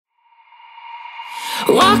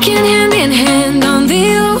Walking hand in hand on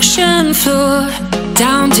the ocean floor,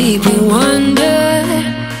 down deep we wander.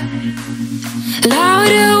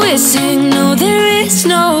 Louder we sing, no there is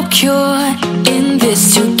no cure in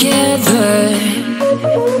this together.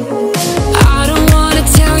 I don't wanna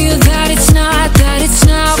tell you that it's not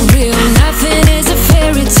real. Nothing is a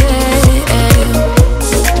fairy tale.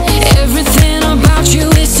 Everything about you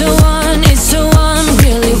is so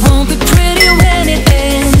unreal. It won't be pretty when it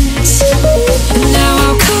ends. Now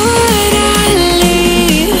how could I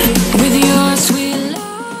leave with your sweet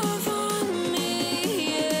love on me?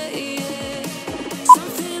 Yeah, yeah.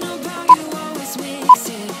 Something about you always makes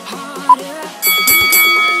it harder. You got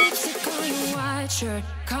my lipstick on your white shirt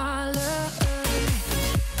collar.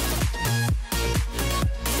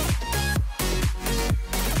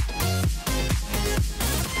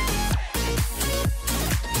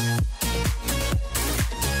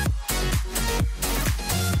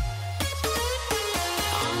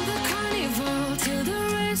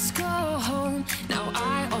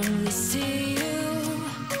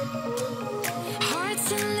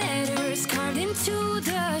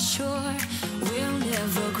 We'll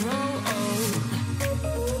never grow old.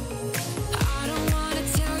 I don't wanna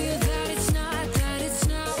tell you that it's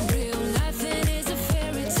not real. Nothing is a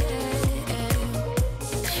fairy tale.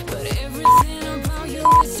 But everything about you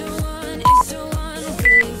is so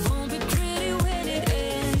unreal. It won't be pretty when it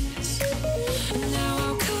ends. Now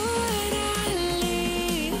how could I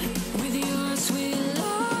leave with your sweet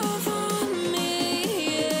love on me?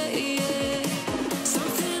 Yeah, yeah.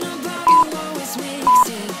 Something about you always makes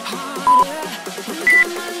it harder. You got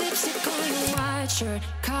my lipstick on your white shirt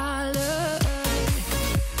collar.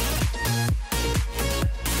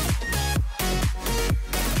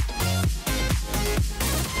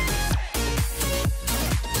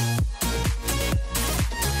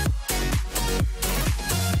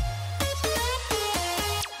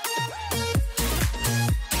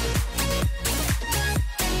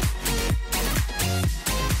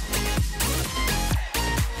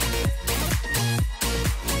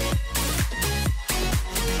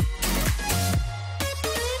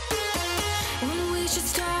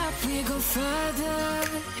 Further,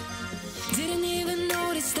 didn't even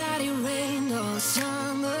notice that it rained all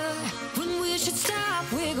summer. When we should stop,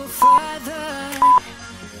 we go further.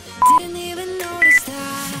 Didn't even notice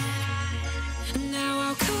that. Now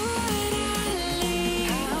how could I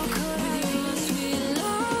leave with your sweet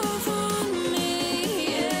love on me?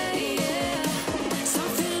 Yeah, yeah.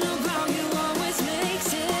 Something about you always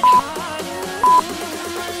makes it harder.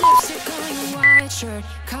 My lipstick on your white shirt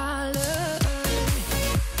collar.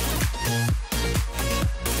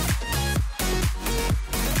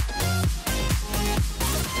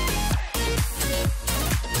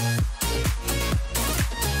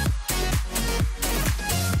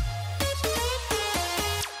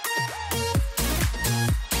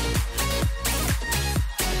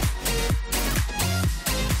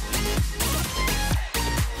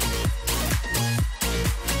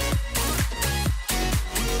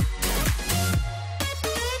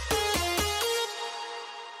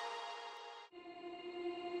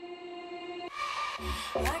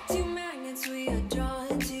 Like two magnets, we are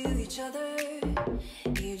drawn to each other.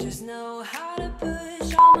 You just know how to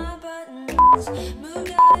push all my buttons.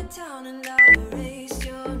 Moved out of town and I've erased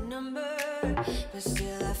your number, but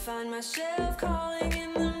still I find myself calling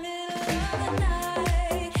in the middle of the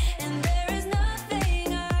night. And there is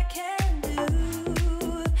nothing I can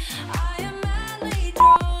do. I am madly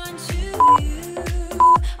drawn to you.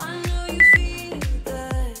 I know you feel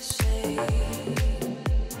the same.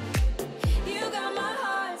 You got my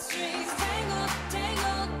heartstrings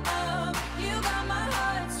tangled up. You got my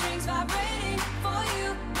heartstrings vibrating for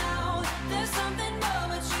you now. There's something more,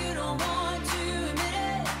 but you don't want to admit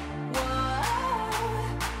it.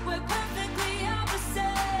 Whoa, we're perfectly opposite.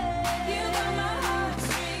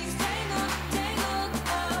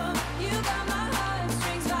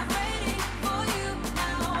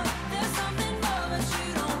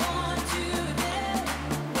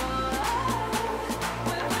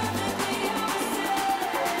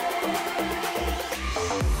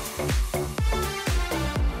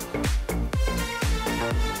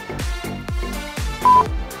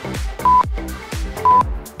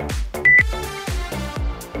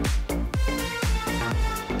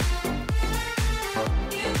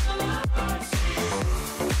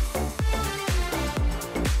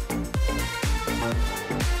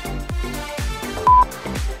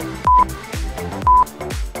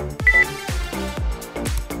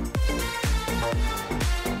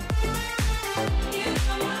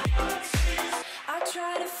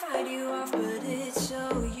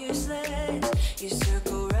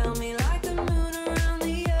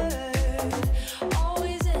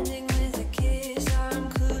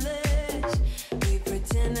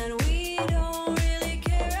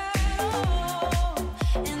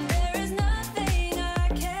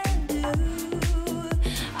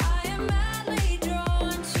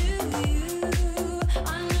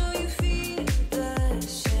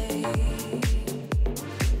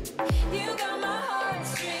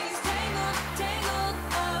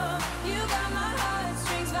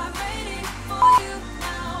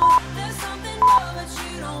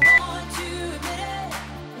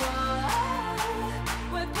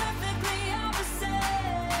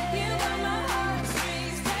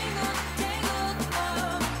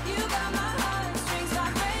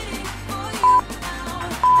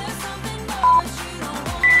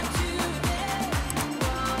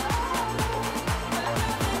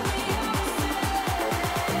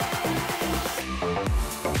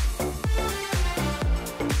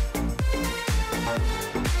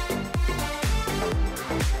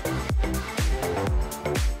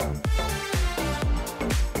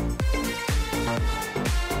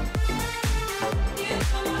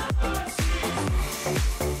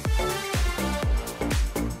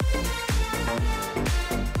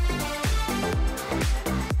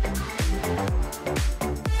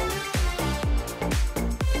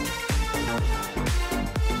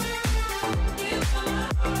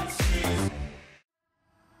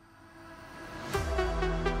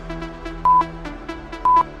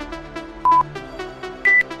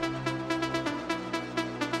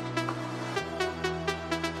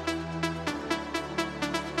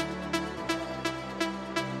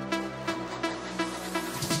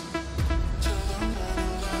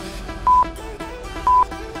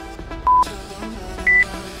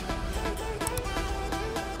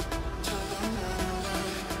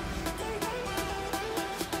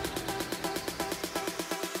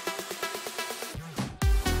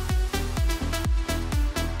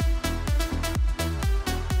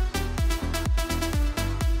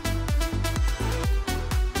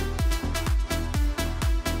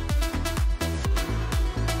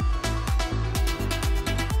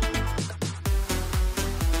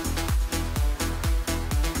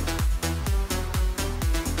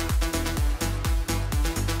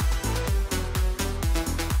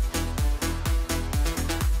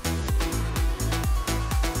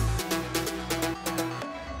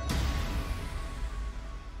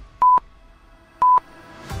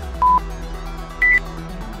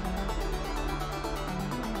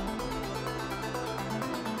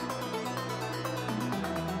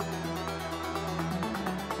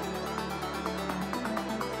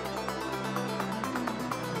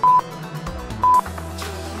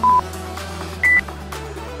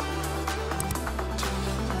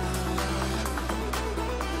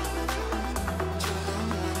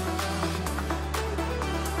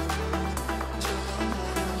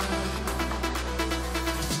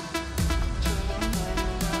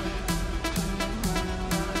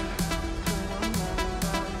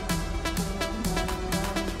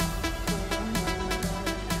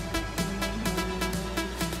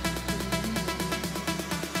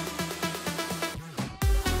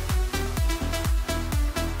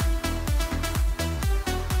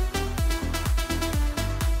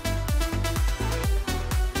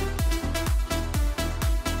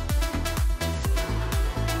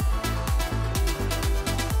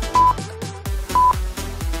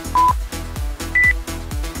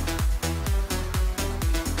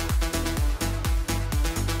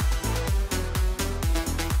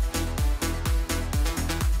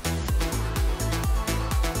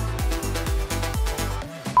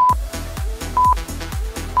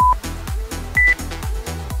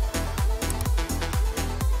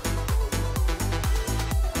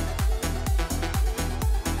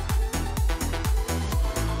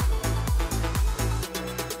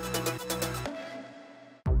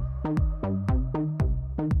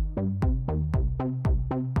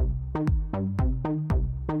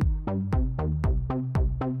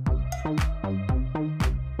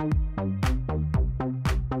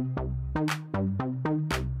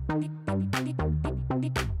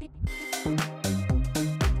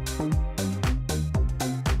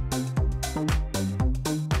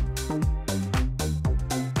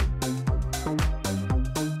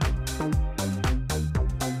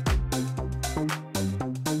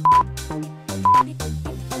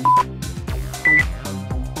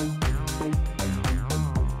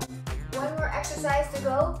 exercise to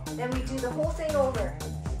go, then we do the whole thing over.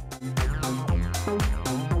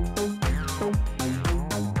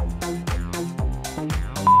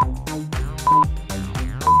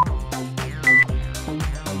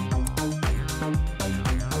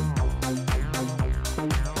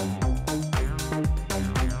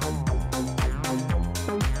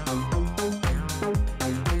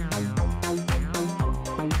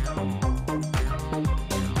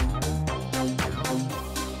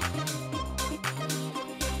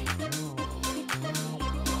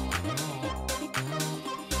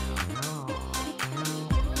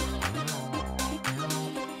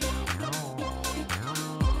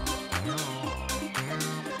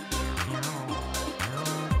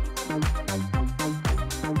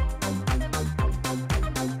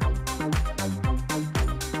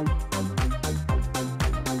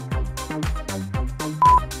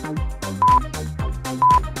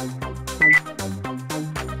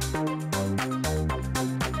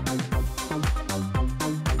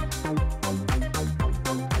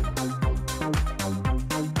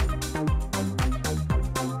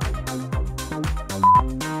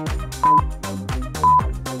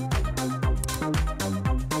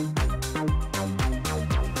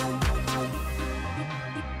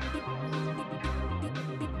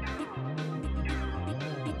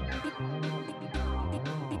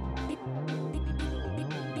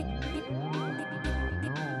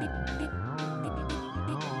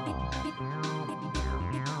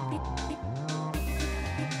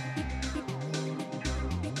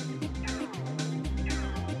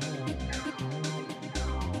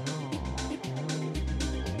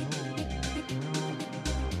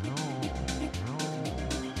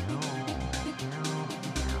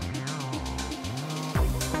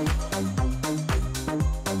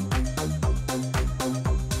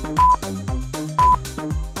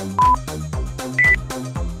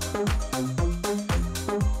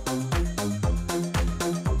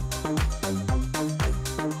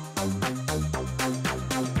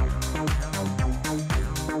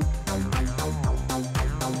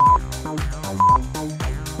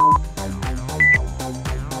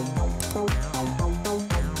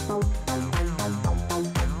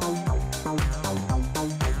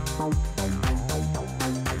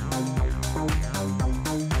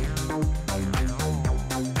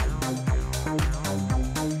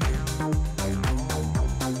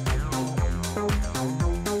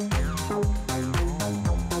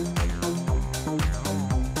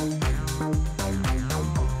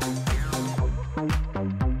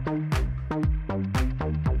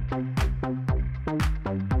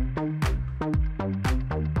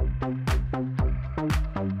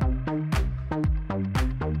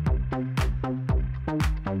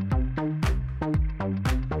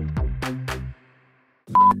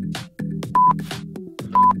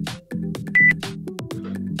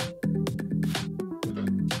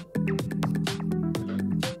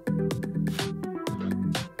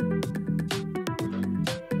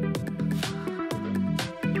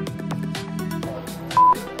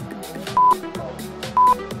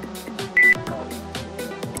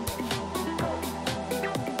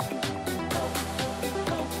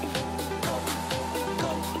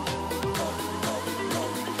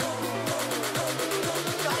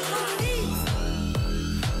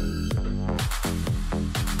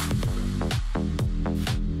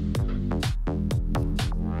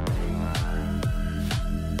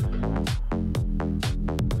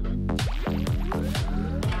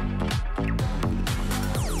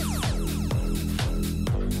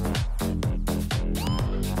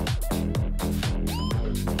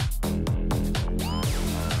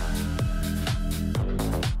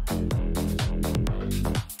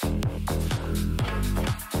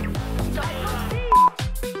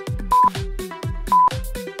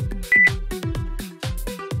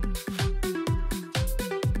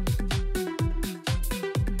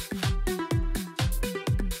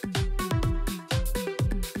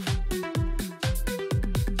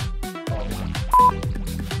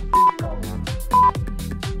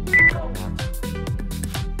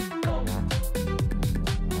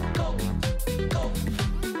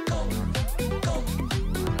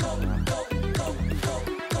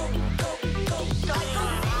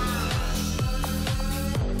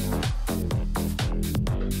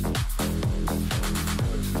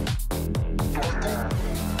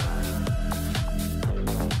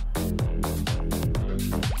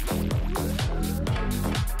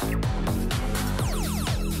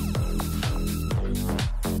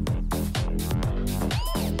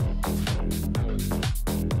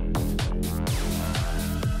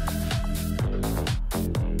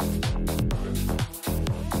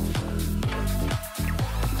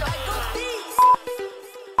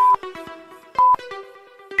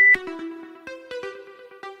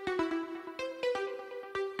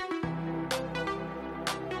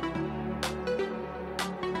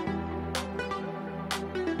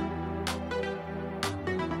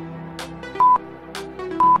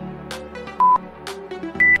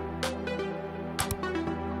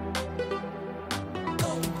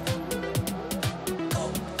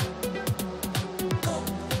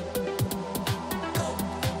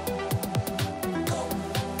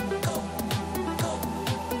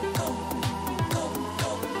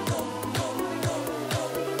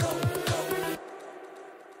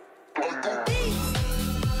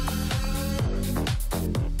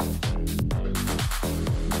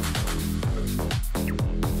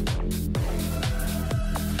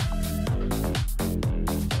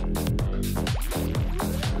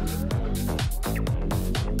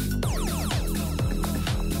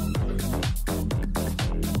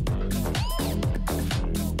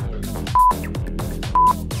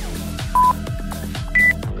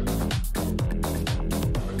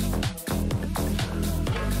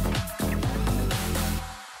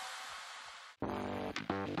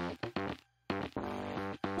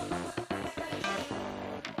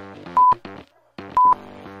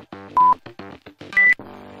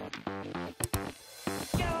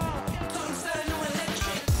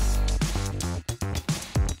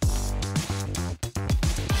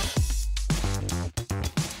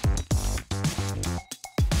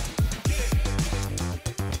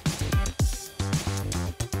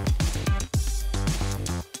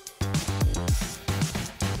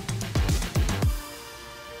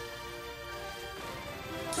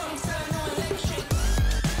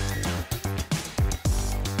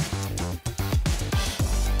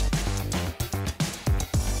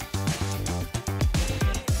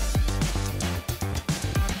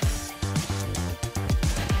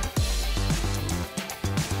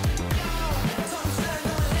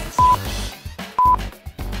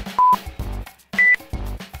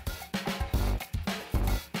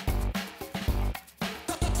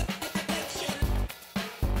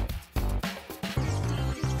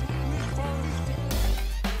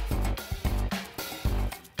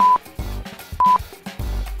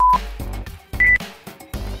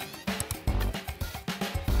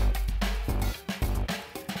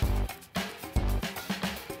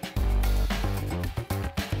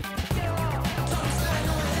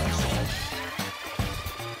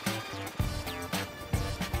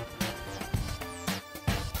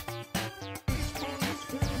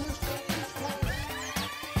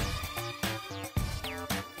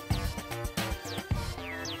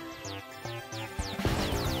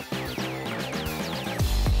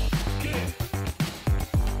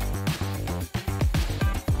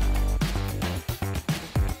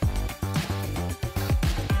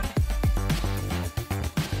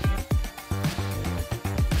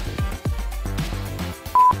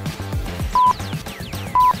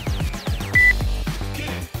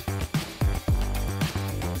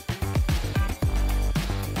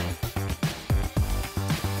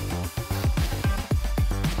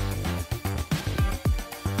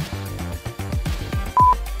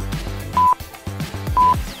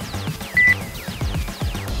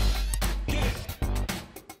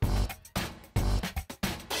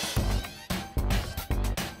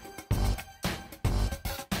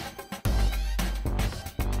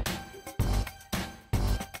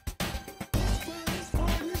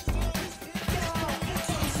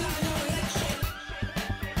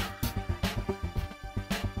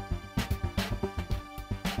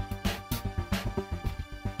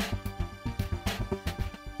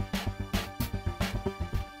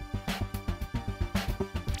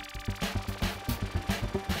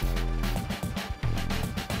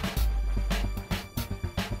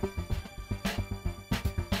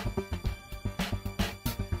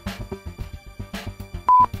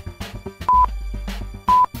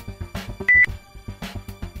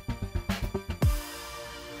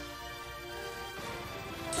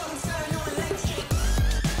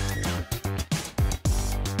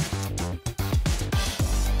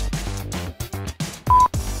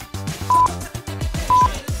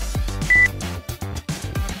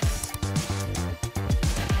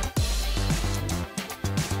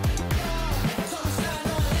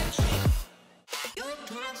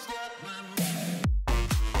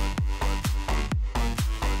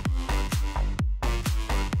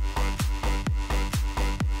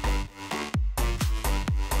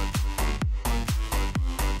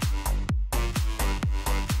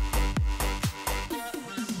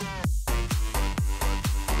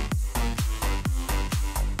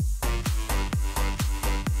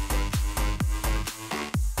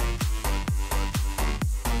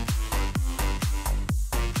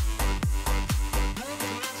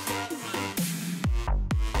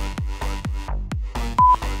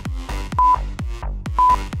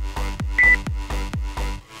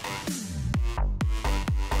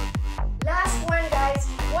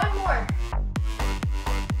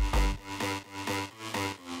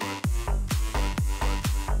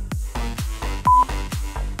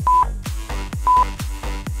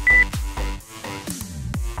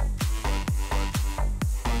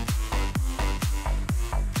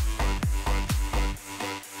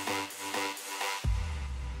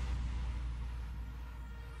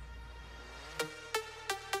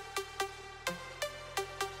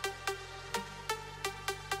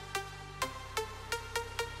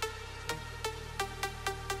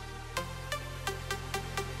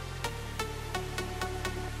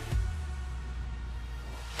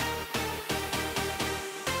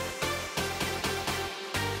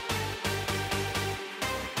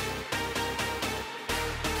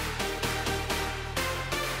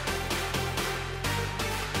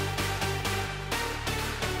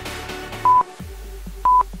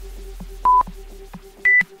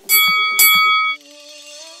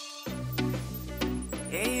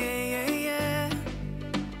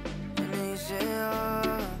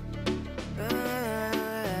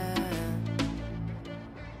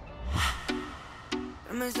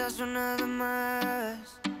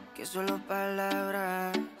 que solo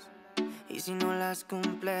palabras, y si no las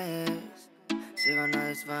cumples se van a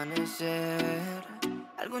desvanecer.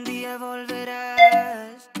 Algún día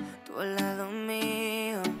volverás tú al lado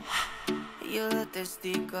mío y yo de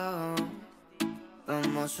testigo.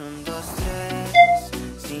 Vamos 1, 2,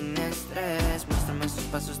 3, sin estrés. Muéstrame sus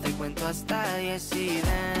pasos, te cuento hasta 10 y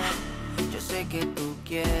ven. Yo sé que tú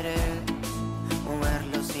quieres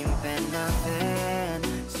moverlo sin pena,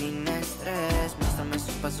 ven, sin estrés. Muéstrame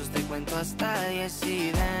sus pasos, te cuento hasta 10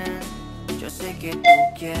 y ven. Yo sé que tú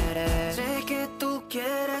quieres, sé que tú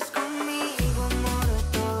quieres conmigo, amor,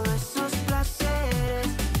 todos esos placeres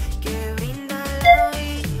que brinda la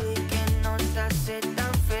vida y que nos hace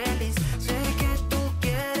tan feliz. Sé que tú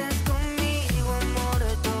quieres conmigo, amor,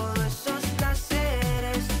 todos esos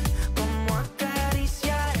placeres, como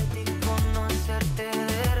acariciarte y conocerte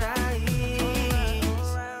de raíz.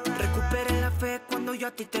 Recuperé la fe cuando yo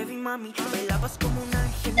a ti te vi, mami. Bailabas como un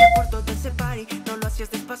ángel, me acuerdo de ese party. No lo hacías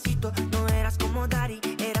despacito, no eras como Daddy,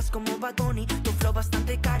 eras como Bad Bunny, tu flow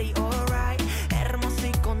bastante cari, alright. Hermoso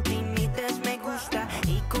y con timidez me gusta,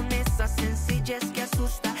 y con esa sencillez que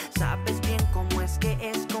asusta. Sabes bien cómo es que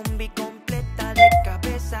es combi completa de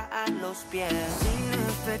cabeza a los pies. Sin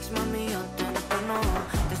effects, mami, yo te entono,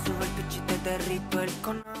 te subo el pitch y te derrito el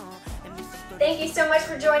cono. Thank you so much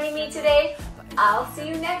for joining me today. I'll see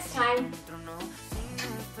you next time.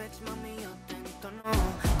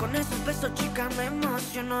 Con esos besos, chica, me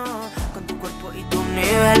emocionó. Con tu cuerpo y tu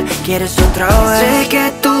nivel, quieres otra vez. Sé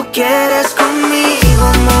que tú quieres conmigo,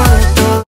 amor.